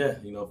 But yeah,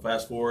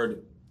 fast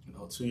forward,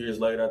 2 years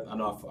later, I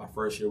know our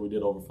first year we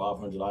did over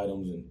 500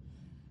 items, and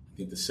I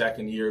think the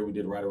second year we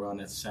did right around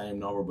that same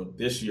number. But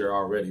this year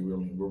already,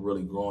 we're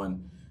really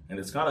growing, and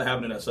it's kind of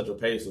happening at such a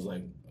pace. It's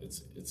like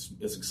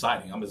it's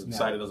exciting. I'm as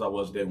excited as I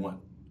was day one.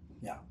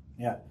 Yeah,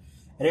 yeah.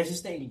 And there's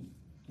this thing.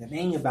 The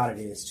thing about it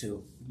is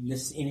too.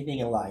 This anything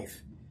in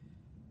life.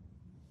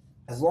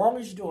 As long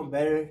as you're doing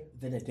better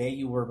than the day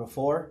you were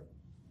before,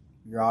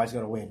 you're always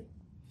going to win.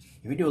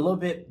 If you do a little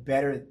bit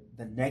better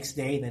the next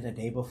day than the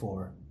day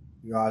before,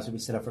 you're always going to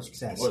be set up for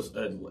success. Or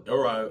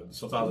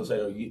sometimes I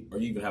say, are you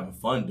even having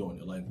fun doing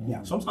it? Like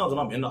sometimes when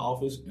I'm in the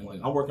office and like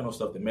I'm working on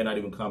stuff that may not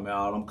even come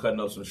out, I'm cutting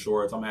up some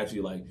shorts, I'm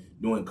actually like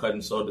doing cut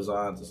and sew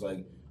designs. It's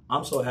like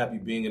I'm so happy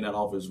being in that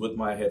office with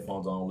my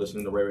headphones on,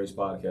 listening to Ray Ray's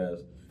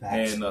podcast,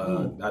 and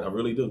I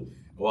really do.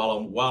 While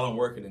I'm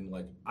working, and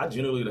like I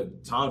generally the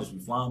time just be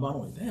flying by. I'm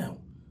like, damn,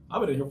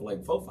 I've been in here for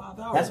like 4-5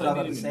 hours. That's what I I'm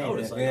didn't even saying.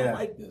 notice. Like, I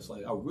like this.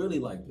 Like I really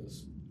like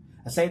this.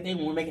 The same thing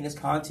when we're making this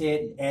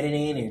content and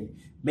editing and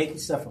making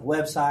stuff for the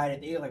website,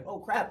 and they're like, "Oh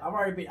crap,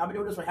 I've been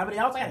doing this for how many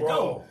hours? I gotta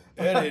go."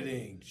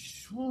 Editing,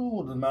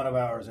 the amount of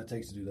hours it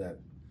takes to do that.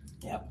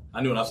 Yeah,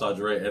 I knew when I saw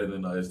Dre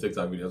editing his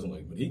TikTok videos, I'm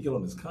like, when he get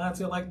on this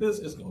content like this,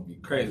 it's gonna be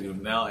crazy.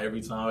 And now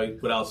every time he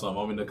put out something,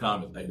 I'm in the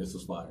comments, "Hey, this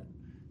is fire."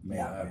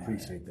 Man, I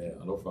appreciate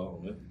that. No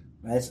problem, man.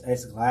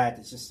 It's glad.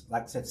 It's just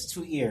like I said, it's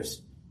 2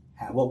 years.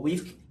 How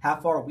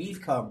far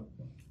we've come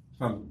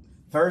from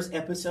first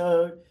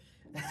episode.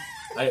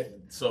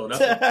 So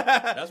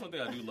that's one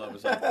thing I do love.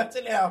 Is like,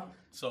 to now.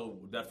 So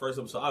that first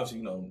episode,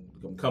 obviously,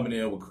 I'm coming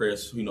in with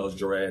Chris, who knows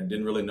Jarrad,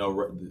 didn't really know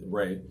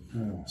Ray.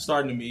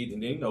 Starting to meet,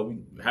 and then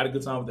we had a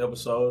good time with the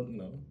episode.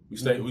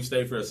 We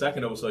stayed for a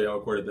second episode y'all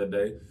recorded that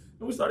day,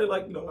 and we started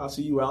like I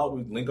see you out,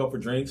 we link up for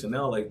drinks, and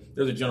now like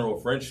there's a general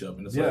friendship,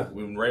 and it's like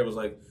when Ray was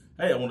like,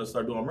 "Hey, I want to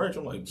start doing merch,"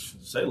 I'm like,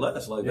 "Say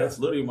less." Like that's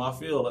literally my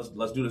field.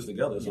 Let's do this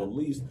together. So at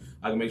least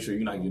I can make sure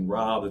you're not getting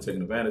robbed or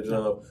taken advantage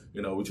of.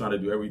 We're trying to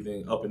do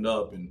everything up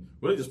and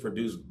really just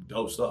produce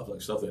dope stuff,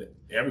 like stuff that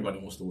everybody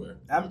wants to wear.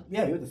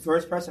 You're the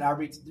first person I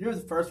reached. You're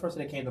the first person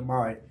that came to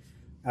mind.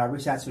 I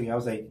reached out to you. I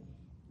was like,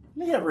 "Let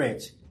me hit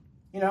Rich,"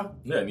 Yeah,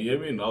 and you hear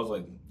me? And I was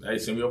like, "Hey,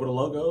 send me over the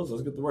logos.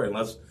 Let's get the word.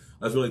 Let's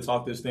really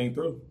talk this thing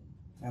through."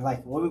 And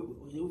like,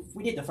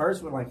 we did the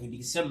first one like in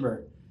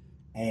December,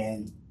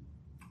 and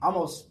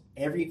almost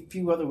every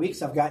few other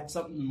weeks I've got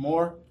something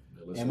more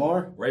and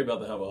more. Ray about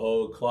to have a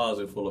whole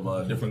closet full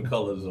of different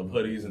colors of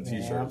hoodies and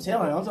t-shirts. I'm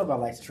telling you, I'm talking about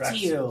like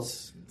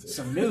teals,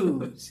 some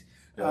nudes,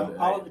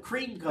 all of the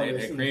cream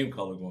colors. And cream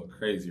color going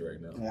crazy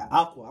right now. Yeah,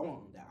 aqua. I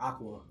want that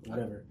aqua,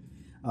 whatever.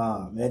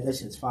 Man, that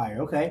shit's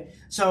fire. Okay,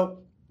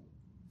 so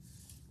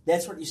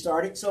that's where you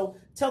started. So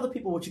tell the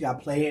people what you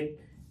got playing,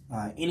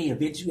 any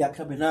events you got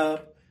coming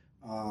up,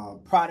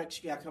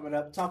 products you got coming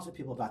up. Talk to the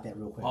people about that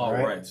real quick. All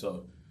right.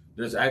 So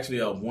there's actually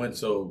one.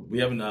 So we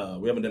haven't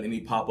done any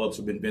pop-ups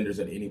or been vendors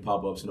at any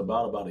pop-ups in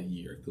about a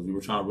year because we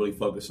were trying to really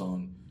focus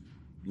on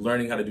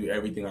learning how to do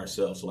everything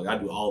ourselves. So like I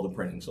do all the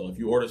printing. So if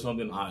you order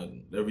something,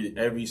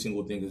 every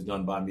single thing is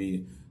done by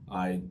me.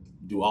 I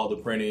do all the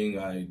printing.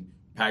 I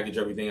package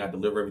everything. I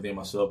deliver everything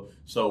myself.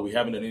 So we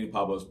haven't done any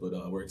pop-ups,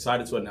 but we're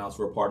excited to announce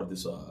we're a part of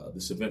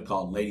this event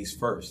called Ladies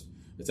First.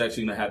 It's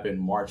actually going to happen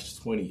March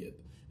 20th.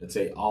 It's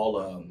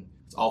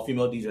all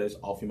female DJs,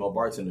 all female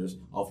bartenders,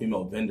 all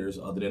female vendors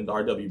other than the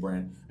RW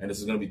brand. And this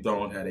is going to be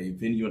thrown at a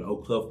venue in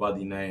Oak Cliff by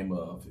the name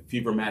of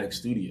Fevermatic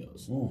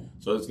Studios.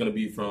 So it's going to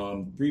be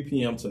from 3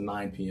 p.m. to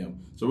 9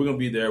 p.m. So we're going to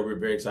be there. We're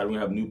very excited. We're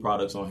going to have new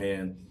products on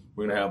hand.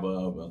 We're going to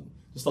have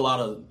just a lot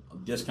of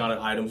discounted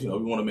items. We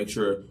want to make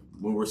sure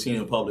when we're seen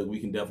in public, we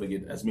can definitely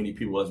get as many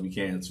people as we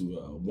can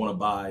to want to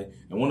buy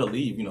and want to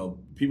leave.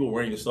 People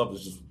wearing your stuff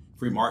is just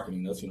free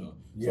marketing. That's,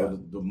 So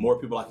the more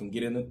people I can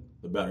get in it,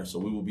 the better. So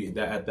we will be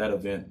at that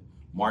event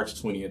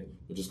March 20th,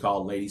 which is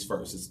called Ladies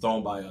First. It's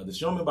thrown by this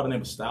gentleman by the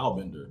name of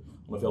Stylebender. I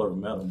don't know if y'all ever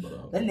met him,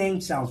 but that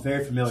name sounds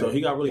very familiar. So he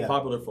got really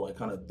popular for like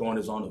kind of throwing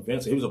his own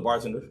events. So he was a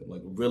bartender,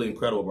 like a really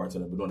incredible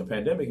bartender. But during the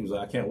pandemic, he was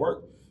like, I can't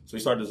work. So he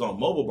started his own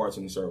mobile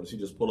bartending service. He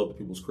just pulled up to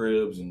people's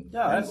cribs and he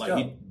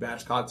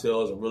batched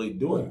cocktails and really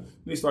do it. And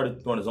he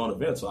started throwing his own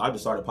events. So I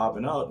just started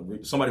popping out.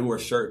 Somebody wore a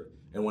shirt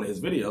in one of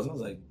his videos, and I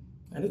was like,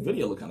 man, this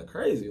video look kind of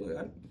crazy.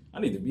 Like I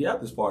need to be at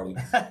this party.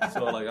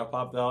 So like I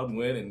popped out and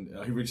went,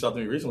 and he reached out to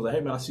me recently. Was like,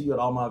 hey man, I see you at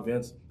all my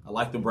events. I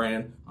like the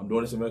brand. I'm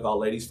doing this event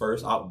called Ladies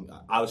First.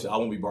 Obviously, I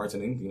won't be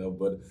bartending,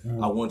 but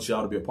I want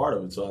y'all to be a part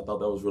of it. So I thought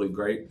that was really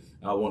great.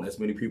 And I want as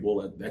many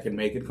people that can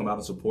make it come out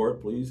and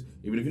support, please.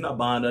 Even if you're not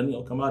buying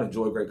nothing, come out,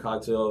 enjoy a great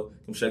cocktail,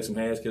 come shake some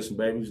hands, kiss some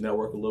babies,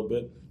 network a little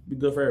bit. Be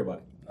good for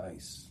everybody.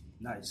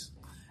 Nice.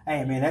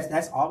 Hey man,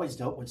 that's always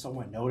dope when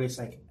someone notices.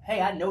 Like,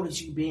 hey, I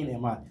noticed you being in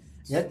my.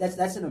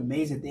 That's an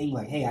amazing thing.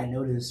 Like, hey, I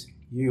noticed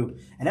you,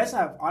 and that's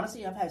how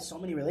honestly I've had so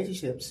many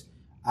relationships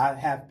I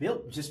have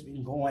built just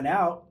in going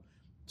out,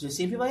 just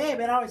seeing people like, hey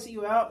man, I always see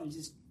you out and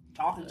just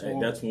talking to them.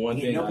 That's one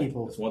thing.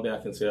 That's one thing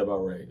I can say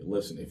about Ray.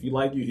 Listen, if he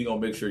like you, he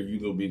gonna make sure you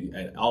gonna be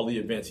at all the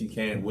events he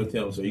can with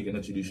him, so he can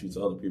introduce you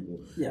to other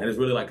people. Yeah. And it's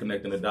really like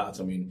connecting the dots.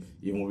 I mean,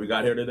 even when we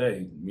got here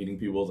today, meeting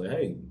people, like,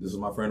 hey, this is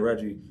my friend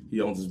Reggie.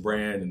 He owns his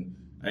brand, and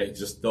hey,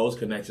 just those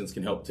connections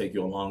can help take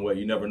you a long way.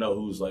 You never know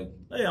who's like,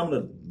 hey, I'm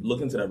going to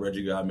look into that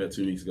Reggie guy I met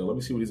 2 weeks ago. Let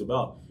me see what he's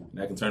about.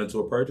 And that can turn into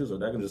a purchase, or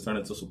that can just turn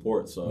into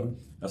support. So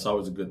that's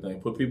always a good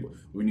thing.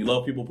 When you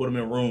love people, put them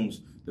in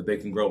rooms that they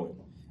can grow in.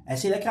 And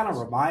see, that kind of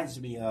reminds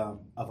me of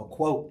a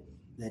quote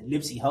that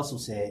Nipsey Hussle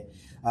said.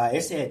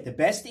 It said, the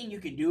best thing you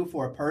can do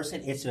for a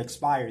person is to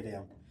inspire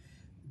them.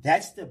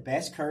 That's the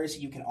best currency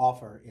you can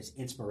offer is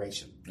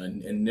inspiration.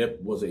 And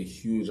Nip was a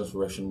huge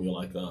inspiration to me,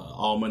 like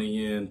All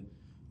Money In,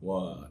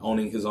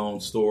 owning his own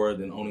store,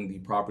 then owning the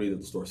property that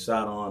the store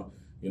sat on.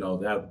 You know,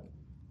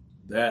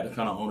 that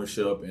kind of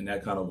ownership and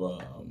that kind of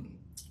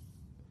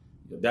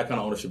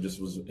ownership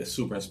just was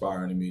super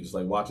inspiring to me. Just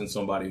like watching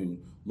somebody who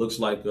looks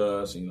like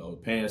us, you know,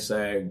 pants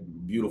sag,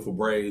 beautiful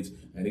braids,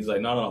 and he's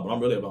like, no, but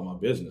I'm really about my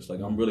business. Like,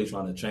 I'm really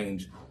trying to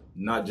change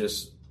not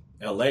just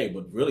LA,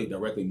 but really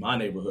directly my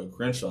neighborhood,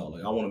 Crenshaw.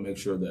 Like, I want to make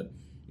sure that,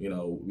 you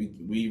know, we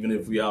even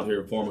if we out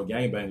here former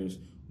gangbangers,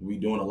 we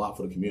doing a lot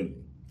for the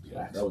community.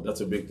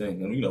 That's a big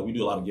thing. And, you know, we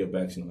do a lot of give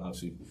backs, you know,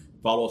 obviously.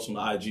 Follow us on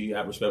the IG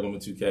at Respect Women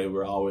 2K.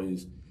 We're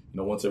always, you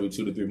know, once every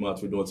 2 to 3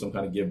 months, we're doing some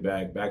kind of give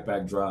back,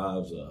 backpack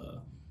drives,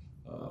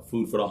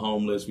 food for the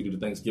homeless. We do the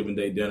Thanksgiving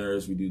Day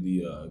dinners. We do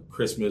the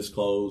Christmas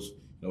clothes.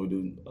 You know, we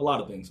do a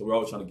lot of things. So we're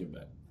always trying to give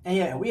back. And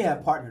yeah, we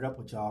have partnered up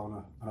with y'all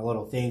on a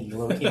little thing, a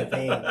little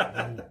campaign.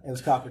 It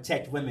was called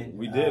Protect Women.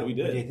 We did. We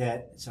did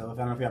that. So I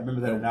don't know if y'all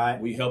remember that or not.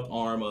 We helped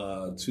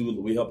arm two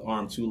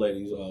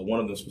ladies. One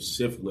of them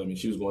specifically. I mean,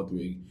 she was going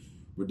through a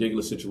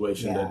ridiculous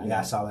situation.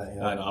 I saw that.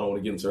 Yeah. I don't want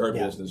to get into her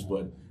business,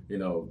 but you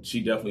know,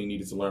 she definitely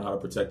needed to learn how to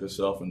protect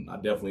herself, and I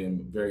definitely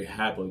am very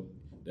happy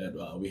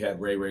that we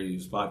had Ray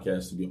Ray's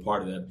podcast to be a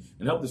part of that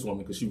and help this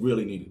woman because she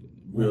really needed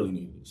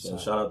it. So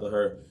shout out to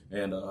her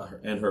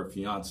and her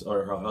fiance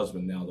or her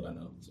husband now that I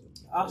know. So,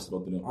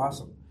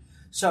 awesome.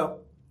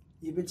 So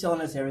you've been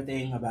telling us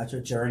everything about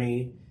your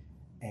journey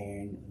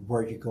and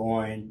where you're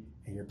going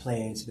and your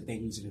plans, the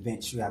things and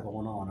events you got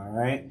going on. All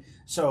right.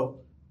 So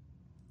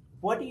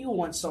what do you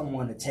want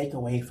someone to take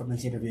away from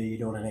this interview you're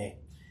doing today?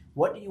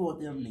 What do you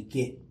want them to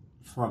get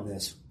from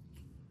this?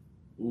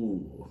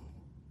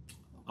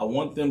 I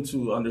want them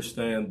to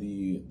understand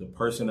the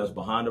person that's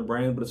behind the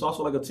brand, but it's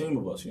also like a team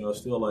of us. You know, it's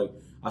still like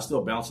I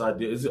still bounce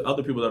ideas. There's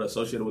other people that are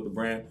associated with the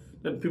brand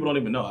that people don't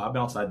even know. I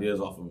bounce ideas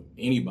off of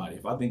anybody.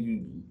 If I think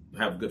you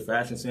have good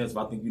fashion sense, if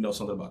I think you know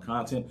something about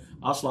content,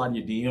 I'll slide in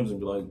your DMs and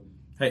be like,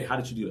 hey, how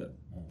did you do that?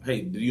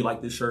 Hey, do you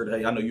like this shirt?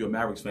 Hey, I know you're a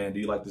Mavericks fan. Do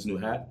you like this new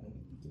hat?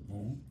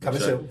 Coming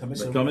soon.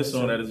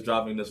 That is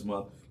dropping this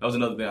month. That was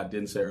another thing I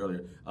didn't say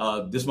earlier.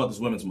 This month is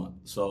Women's Month.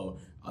 So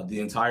the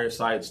entire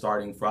site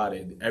starting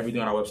Friday, everything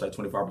on our website,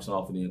 25%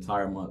 off for the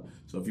entire month.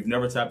 So if you've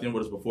never tapped in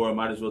with us before,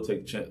 might as well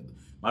take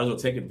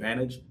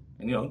advantage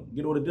and, you know,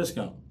 get it with a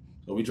discount.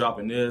 So we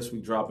dropping this.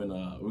 We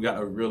got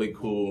a really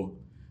cool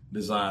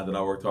design that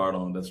I worked hard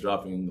on that's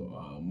dropping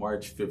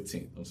March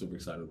 15th. I'm super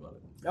excited about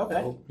it.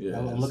 Okay. Yeah,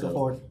 I'm looking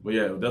forward. But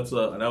yeah, that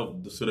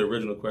was to the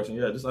original question.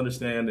 Yeah, just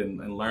understand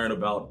and learn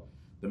about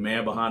the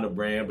man behind the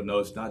brand, but no,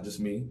 it's not just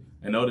me.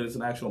 And know that it's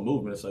an actual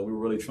movement. It's like we're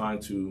really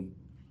trying to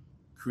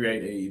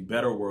create a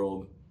better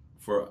world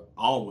for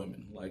all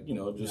women. Like,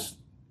 just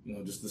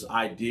this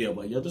idea of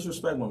like, just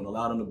respect women,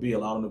 allow them to be,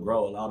 allow them to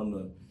grow, allow them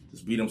to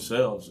just be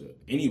themselves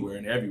anywhere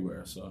and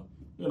everywhere. So,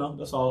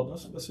 that's all.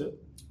 That's it.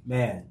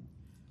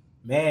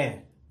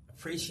 Man,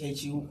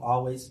 appreciate you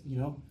always,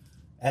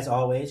 as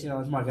always,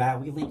 it's my guy.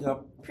 We link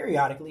up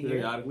periodically.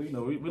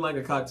 We like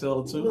a cocktail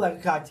or two. We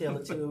like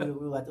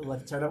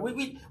to turn up.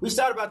 We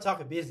started about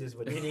talking business,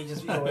 but then it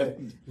just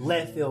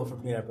left field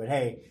from there. But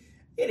hey,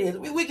 it is.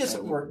 We get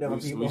some work done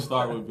with people. We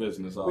start with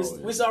business always.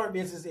 We start with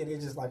business, and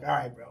it's just like, all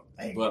right, bro.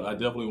 Hey. But I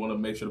definitely want to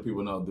make sure that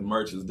people know the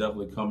merch is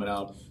definitely coming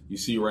out. You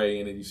see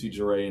Ray in it. You see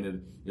Jeray in it.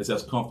 It's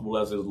as comfortable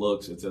as it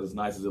looks. It's as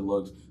nice as it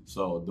looks.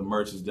 So the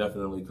merch is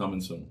definitely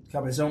coming soon.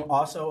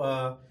 Also,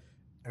 I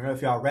don't know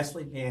if y'all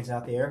wrestling fans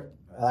out there.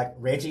 Like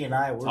Reggie and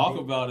I,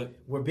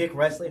 we're big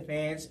wrestling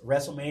fans.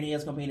 WrestleMania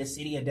is going to be in the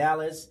city of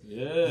Dallas.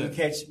 Yeah. You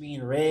catch me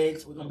and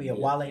Regs. We're going to be at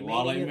Wale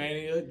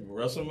Mania.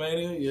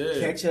 WrestleMania,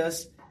 yeah. Catch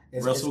us.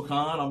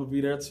 WrestleCon, I'm going to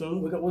be there too.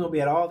 We're going to be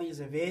at all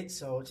these events.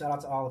 So shout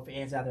out to all the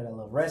fans out there that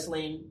love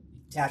wrestling.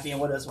 Tap in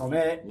with us on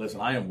that.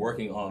 Listen, I am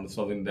working on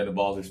something that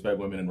involves respect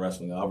women in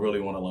wrestling. I really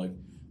want to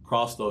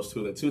cross those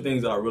two. The two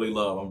things that I really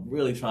love. I'm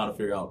really trying to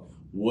figure out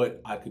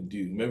what I could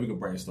do. Maybe we can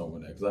brainstorm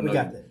on that because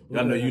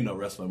I know you know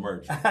wrestling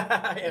merch.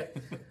 Yeah.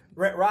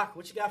 Rock,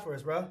 what you got for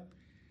us, bro?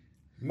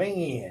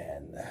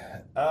 Man,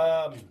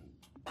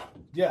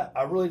 yeah,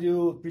 I really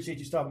do appreciate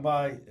you stopping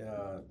by.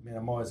 Man,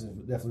 I'm always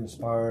definitely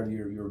inspired.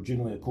 You're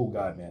genuinely a cool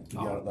guy, man.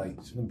 Let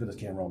me put this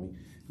camera on me.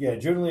 Yeah,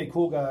 genuinely a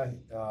cool guy,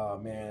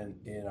 man,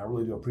 and I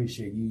really do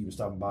appreciate you even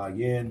stopping by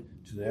again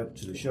to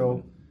the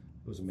show.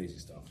 It was amazing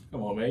stuff.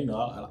 Come on, man.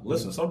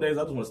 Listen, some days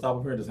I just want to stop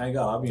up here and just hang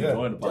out. I'll be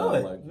enjoying the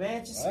podcast.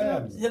 Man, just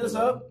hit us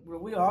up. We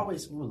would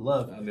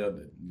love it. I know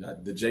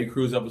the Jay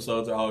Cruz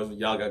episodes are always,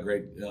 y'all got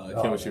great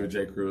chemistry with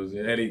Jay Cruz.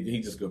 And he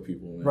just good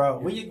people, man. Bro,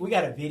 we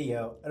got a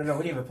video. I don't know,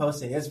 we didn't even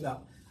post it. It's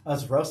about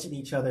us roasting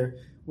each other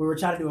we were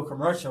trying to do a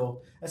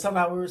commercial, and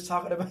somehow we were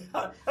talking about,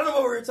 I don't know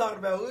what we were talking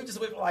about. We just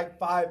went for like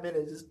 5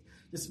 minutes,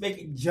 just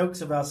making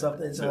jokes about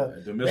something. So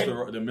the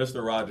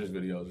Mr. Rogers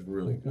video is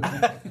really good.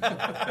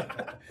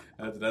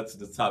 that's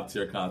the top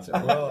tier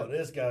content. Bro,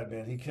 this guy,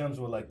 man, he comes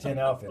with like 10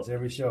 outfits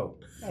every show.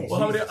 Hey, Well,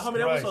 how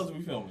many Christ. episodes are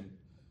we filming?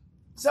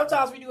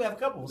 sometimes we do have a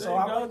couple, so There you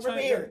I'm go, going to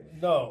prepare.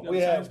 No, You we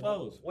gotta had change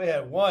clothes.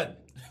 one.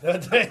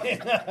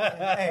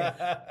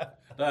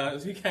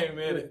 He came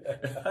in.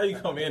 How you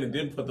come in and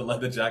didn't put the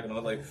leather jacket on? I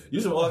was like,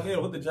 you should walk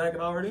in with the jacket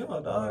already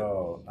on, dog.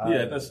 No,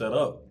 Yeah, that's set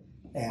up.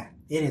 Yeah,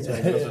 it is what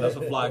it is. That's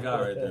a fly guy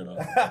right there, though.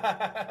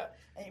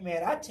 Hey,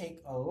 man, I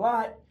take a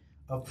lot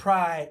of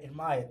pride in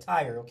my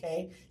attire,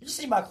 okay? You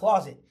see my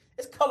closet.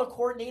 It's color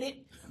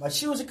coordinated. My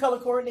shoes are color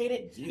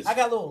coordinated. Jeez. I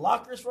got little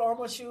lockers for all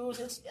my shoes.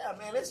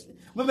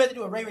 We're meant to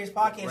do a Ray Ray's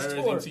podcast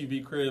tour.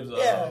 TV cribs.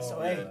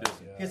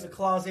 Here's a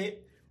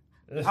closet.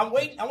 I'm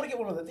waiting. I want to get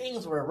one of the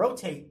things where it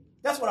rotate.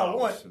 That's what I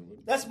want.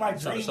 Shit. That's my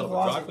Trying dream to set up a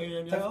closet. dry cleaner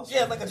in your house?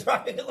 Yeah, like a dry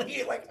cleaner.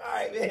 Like, all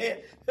right, man.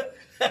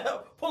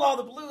 Pull all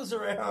the blues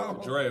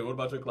around. Dre, what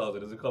about your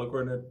closet? Is it color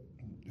coordinated?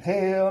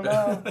 Hell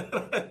no.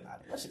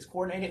 That shit's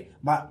coordinated.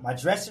 My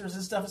dressers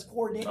and stuff is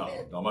coordinated.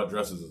 man. No, my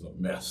dresses is a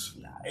mess.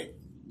 Nah,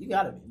 you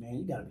gotta be, man.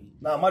 You gotta be.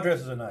 No, my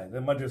dresses are nice.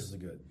 My dresses are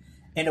good.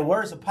 In the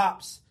words of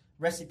Pops,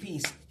 rest in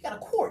peace. You gotta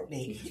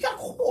coordinate. You gotta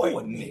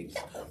coordinate.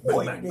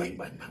 Bang,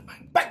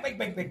 bang,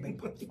 bang, bang, bang.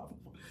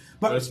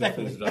 But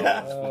respectfully.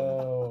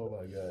 Oh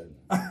my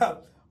god.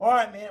 All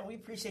right, man. We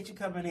appreciate you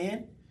coming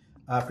in.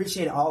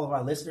 Appreciate all of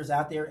our listeners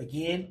out there.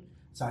 Again,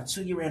 it's our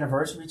 2-year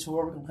anniversary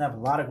tour. We're gonna have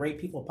a lot of great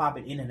people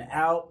popping in and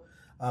out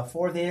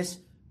for this.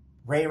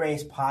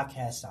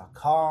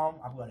 RayRaysPodcast.com.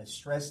 I'm going to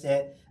stress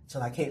that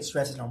until I can't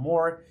stress it no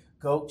more.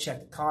 Go check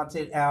the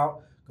content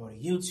out. Go to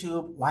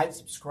YouTube, like,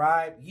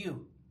 subscribe.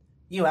 You,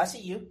 I see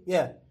you.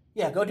 Yeah,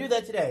 go do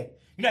that today.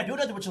 You're not doing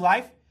nothing with your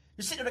life.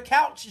 You're sitting on the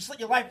couch. Just let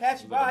your life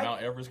pass you by.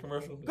 Mount Everest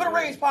commercial? Go to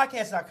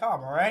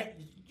RayRaysPodcast.com, all right?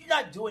 You're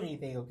not doing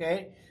anything,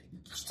 okay?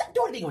 Just not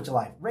doing anything with your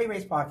life.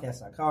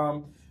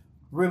 RayRaysPodcast.com.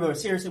 Really,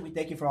 seriously, we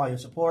thank you for all your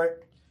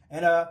support.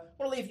 And I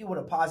want to leave you with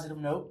a positive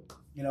note.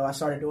 You know, I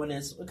started doing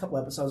this a couple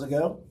episodes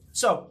ago.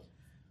 So,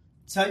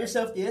 tell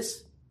yourself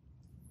this.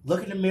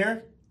 Look in the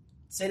mirror.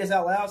 Say this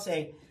out loud.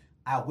 Say,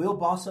 I will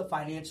boss up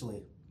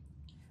financially.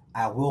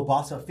 I will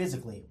boss up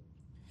physically.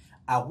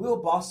 I will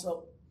boss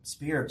up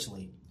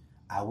spiritually.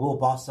 I will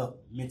boss up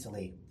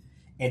mentally.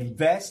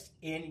 Invest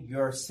in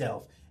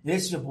yourself.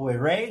 This is your boy,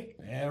 Ray.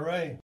 Yeah,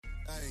 Ray.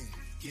 Hey,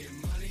 get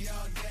money.